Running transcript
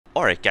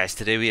Alright guys,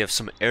 today we have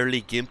some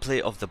early gameplay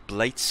of the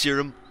Blight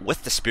Serum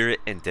with the Spirit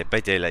in Dead by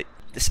Daylight.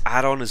 This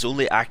add-on is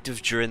only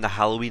active during the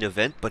Halloween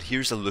event, but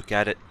here's a look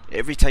at it.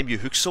 Every time you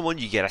hook someone,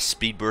 you get a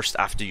speed burst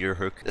after your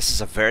hook. This is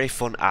a very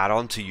fun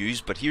add-on to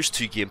use, but here's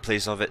two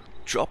gameplays of it.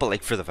 Drop a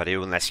like for the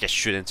video and let's get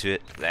straight into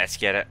it. Let's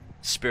get it.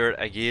 Spirit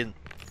again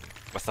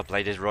with the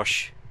Blighted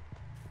Rush.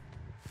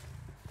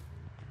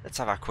 Let's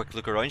have a quick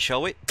look around,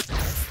 shall we?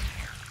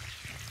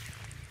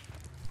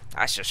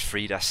 That's just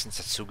free distance,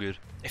 it's so good.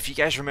 If you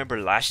guys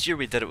remember last year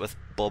we did it with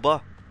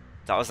Bubba.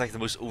 That was like the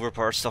most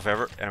overpowered stuff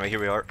ever. Anyway, here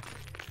we are.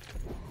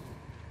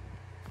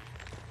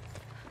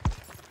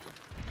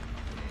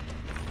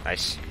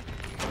 Nice.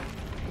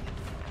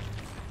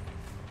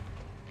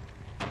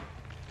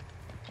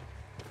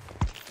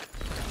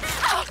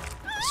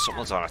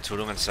 Someone's on a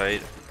totem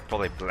inside.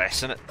 Probably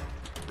blessing it.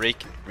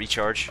 Rake,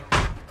 recharge.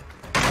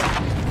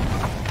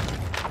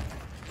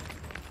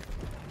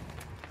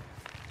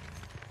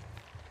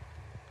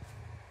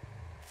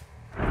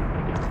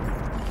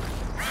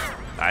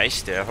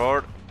 Nice, dead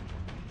hard.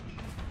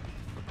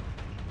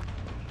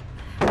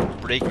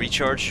 Break,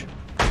 recharge.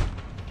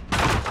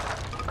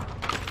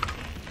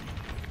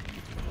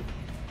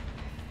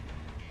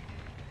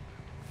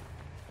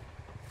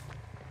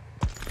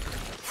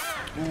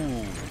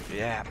 Ooh,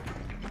 yeah.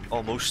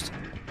 Almost.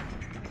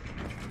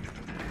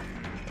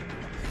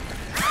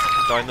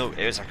 Down though,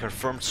 it was a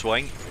confirmed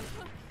swing.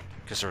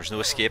 Because there was no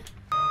escape.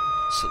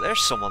 So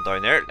there's someone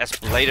down there. Let's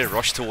blighted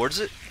rush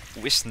towards it.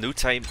 Waste no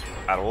time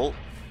at all.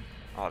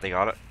 Oh, they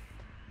got it.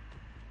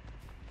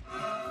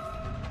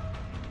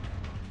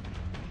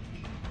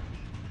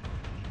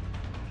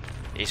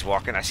 He's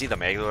walking. I see the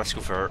Meg though. Let's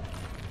go for her.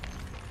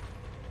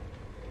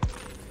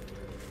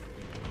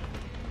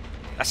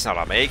 That's not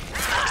a Meg.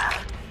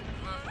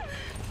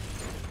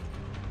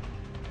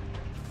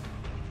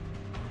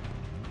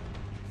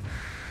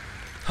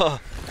 Huh.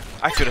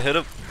 I could have hit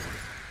him.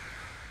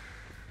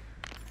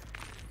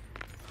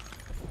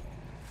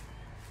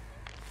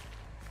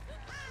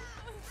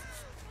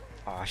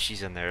 Oh,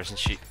 she's in there, isn't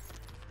she?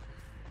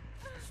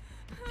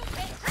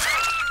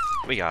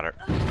 We got her.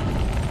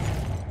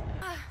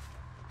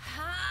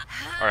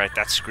 Alright,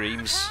 that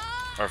screams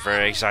are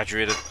very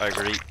exaggerated, I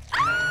agree.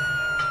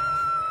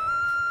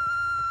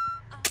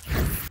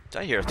 Did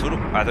I hear a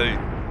totem? I do.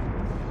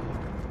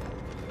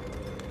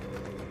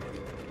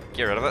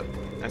 Get rid of it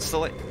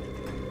instantly.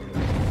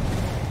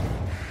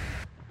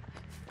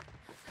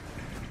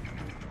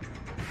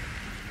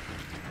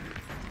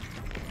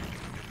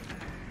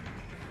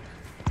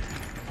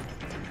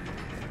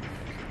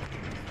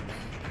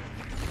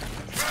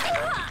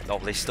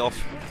 Lovely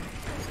stuff.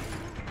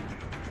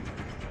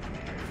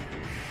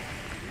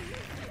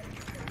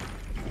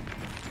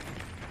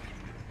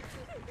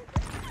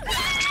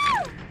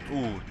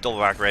 Ooh, double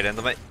back right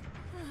into me.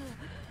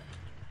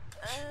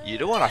 You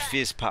don't want to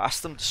phase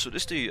past them, so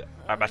just do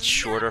a bit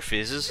shorter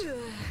phases.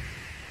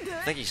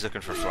 I think he's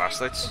looking for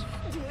flashlights.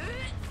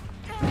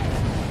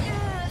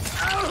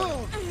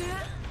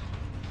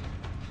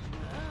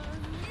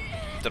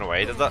 Don't know why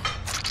he did that.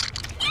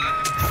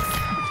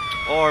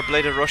 Or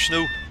Blighted Rush,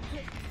 no.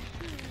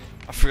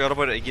 I forgot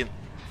about it again.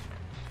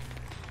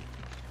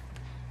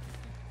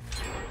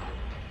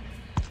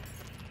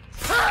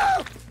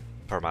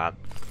 Poor man.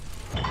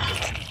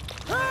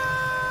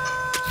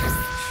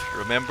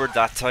 Remembered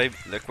that time?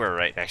 Look, we're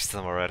right next to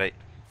them already.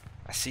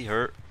 I see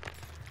her.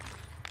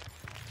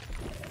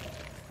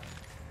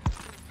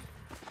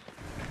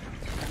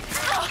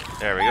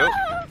 There we go.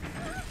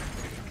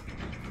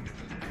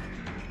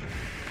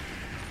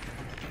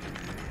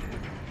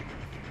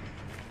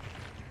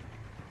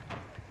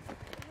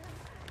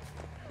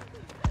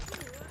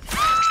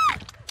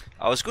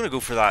 I was going to go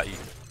for that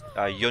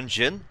Yun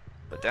Jin,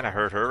 but then I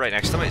heard her right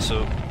next to me,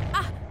 so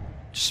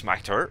just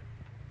smacked her.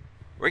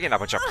 We're getting a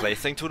bunch of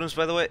plaything totems,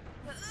 by the way.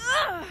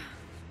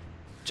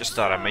 Just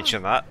thought I'd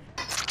mention that.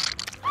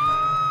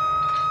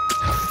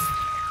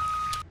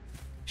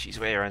 She's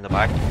way around the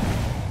back.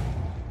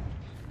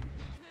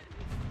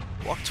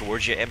 Walk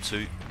towards you,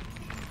 M2.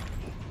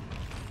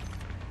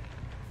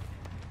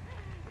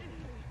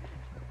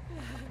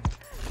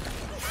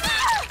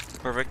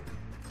 Perfect.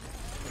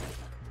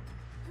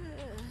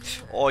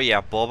 Oh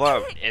yeah,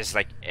 Boba is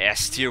like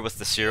S tier with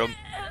the serum.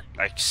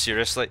 Like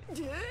seriously.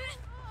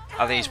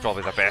 I think he's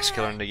probably the best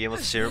killer in the game with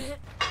the serum.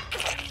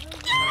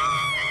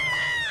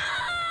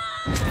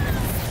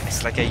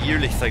 It's like a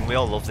yearly thing, we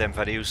all love them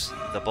videos.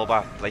 The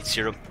Boba Blight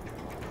Serum.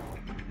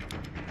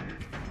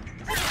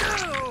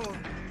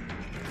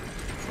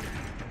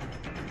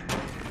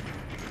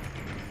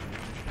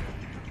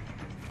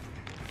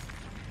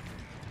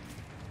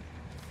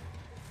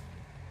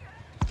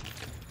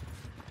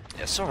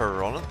 I saw her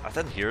running. I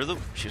didn't hear her though.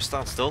 She was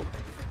standing still.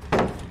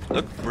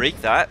 Look,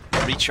 break that.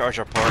 Recharge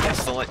her power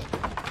instantly.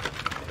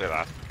 Look at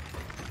that.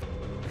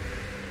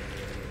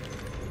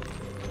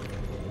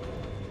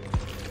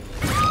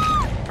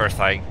 Poor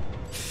thing.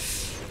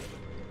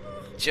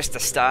 Just a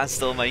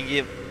standstill mind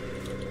game.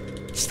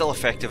 Still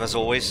effective as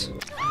always.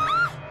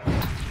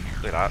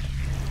 Look at that.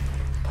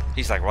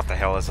 He's like, what the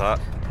hell is that?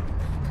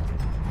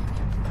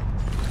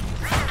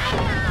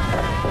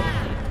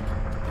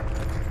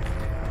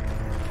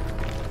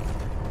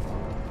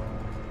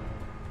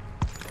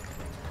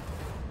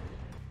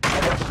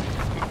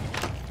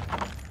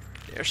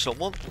 There's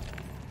someone.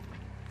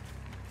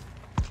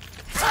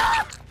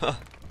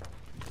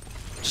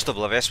 Just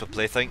oblivious with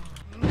plaything.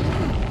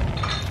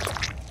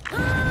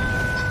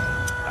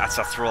 That's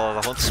a throw of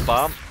the hunt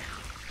spam.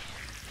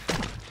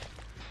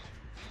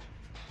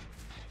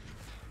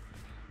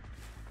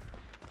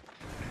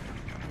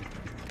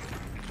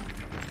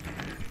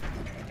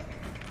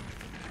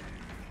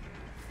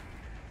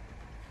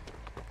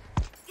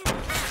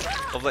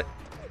 Lovely.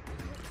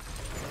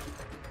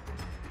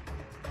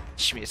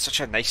 It's such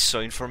a nice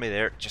sound for me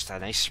there, just a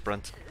nice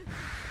sprint.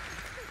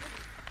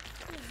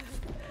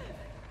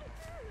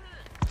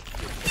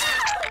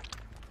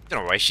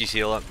 Don't know why she's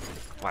healing.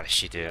 What is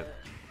she doing?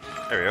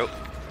 There we go.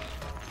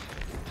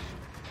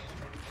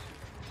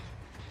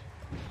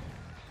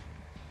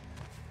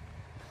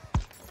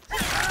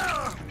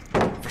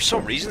 For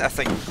some reason I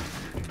think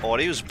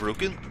audio's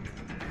broken.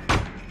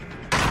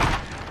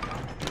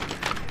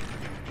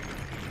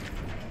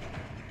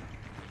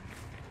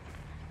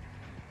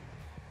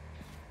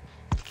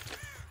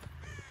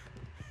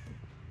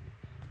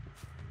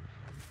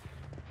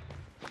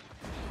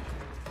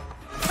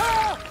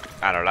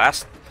 And our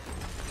last.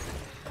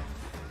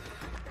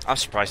 I'm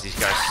surprised these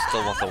guys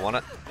still want to win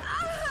it.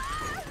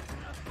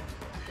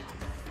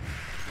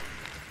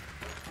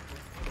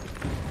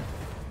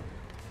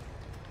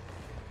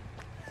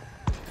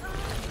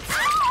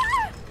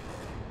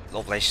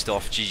 Lovely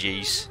stuff,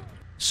 GG's.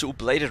 So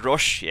bladed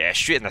rush, yeah,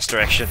 straight in this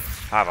direction.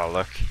 Have a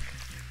look.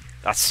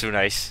 That's so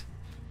nice.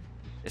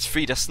 It's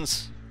free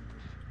distance.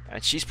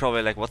 And she's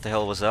probably like, what the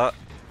hell was that?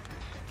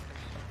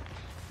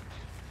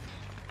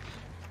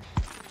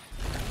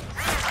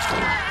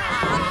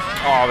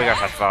 Oh, we got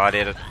that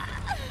validated.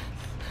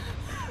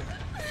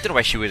 Don't know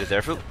why she waited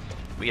there, fool.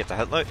 We get the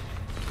hit now.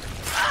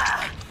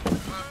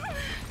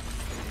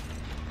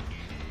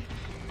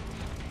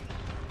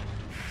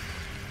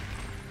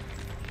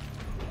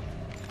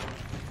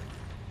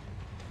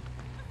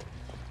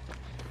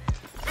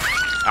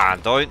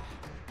 And down.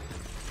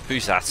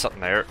 Who's that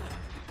sitting there?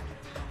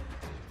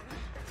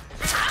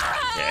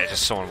 Yeah,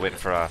 just someone waiting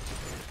for a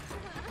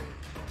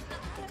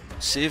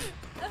save.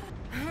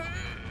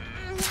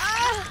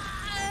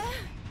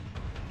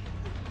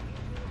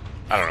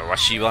 I don't know what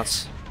she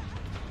wants.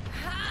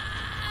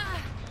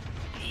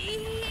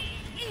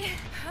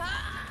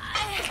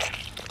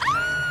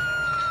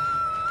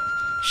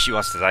 She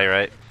wants to die,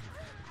 right?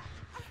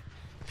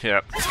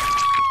 Yep.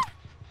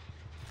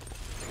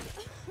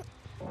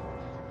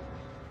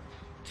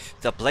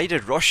 The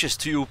bladed rush is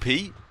too OP.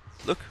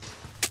 Look.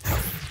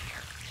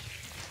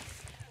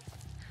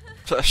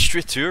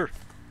 Straight to her.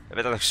 I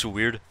bet that looks so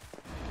weird.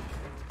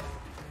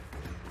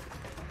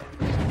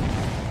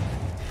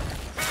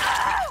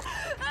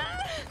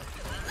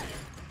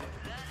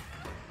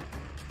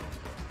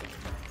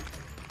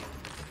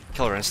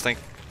 Killer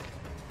instinct.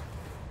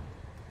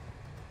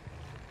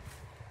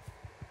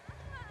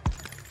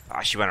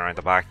 Ah, she went around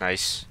the back,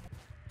 nice.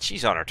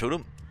 She's on her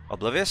totem.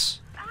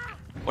 Oblivious.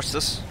 What's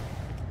this?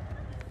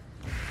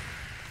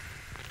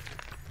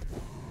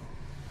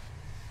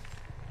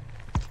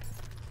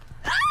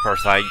 Poor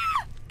thing.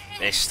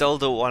 They still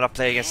don't want to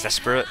play against the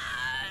spirit.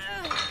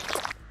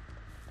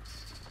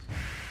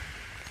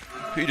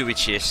 Who do we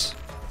chase?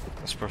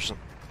 This person.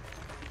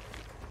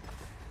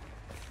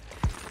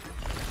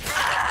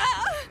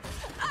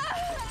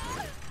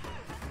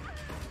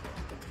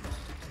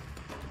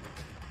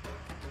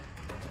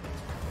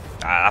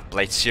 Ah, that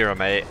BLIGHT SERUM,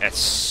 mate. It's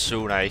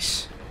so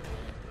nice.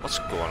 What's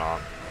going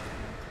on?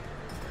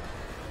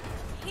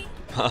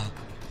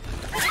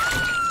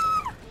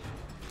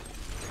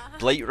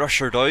 BLIGHT rush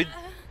her down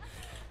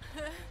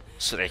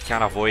so they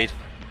can't avoid.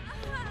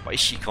 Why is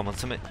she coming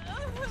to me?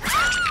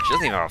 She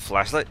doesn't even have a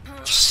flashlight.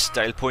 Just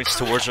style points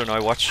towards her now,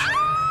 watch.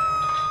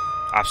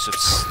 Absolute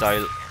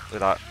style.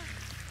 Look at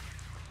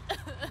that.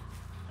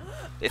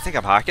 They think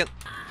I'm hacking.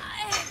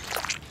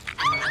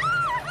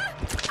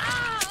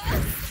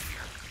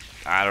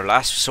 And our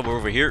last was somewhere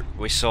over here.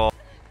 We saw.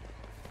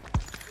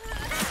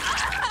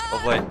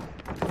 Lovely.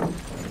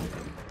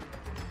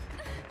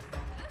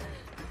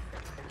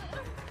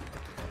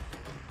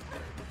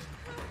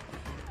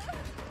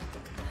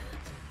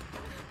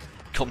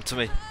 Come to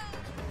me.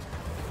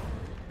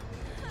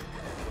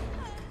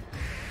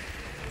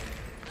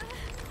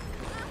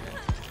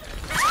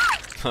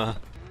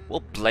 We'll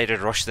bladed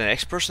rush the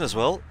next person as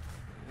well.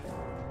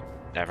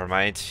 Never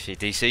mind, he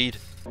DC'd.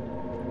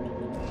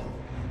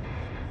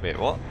 Wait,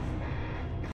 what?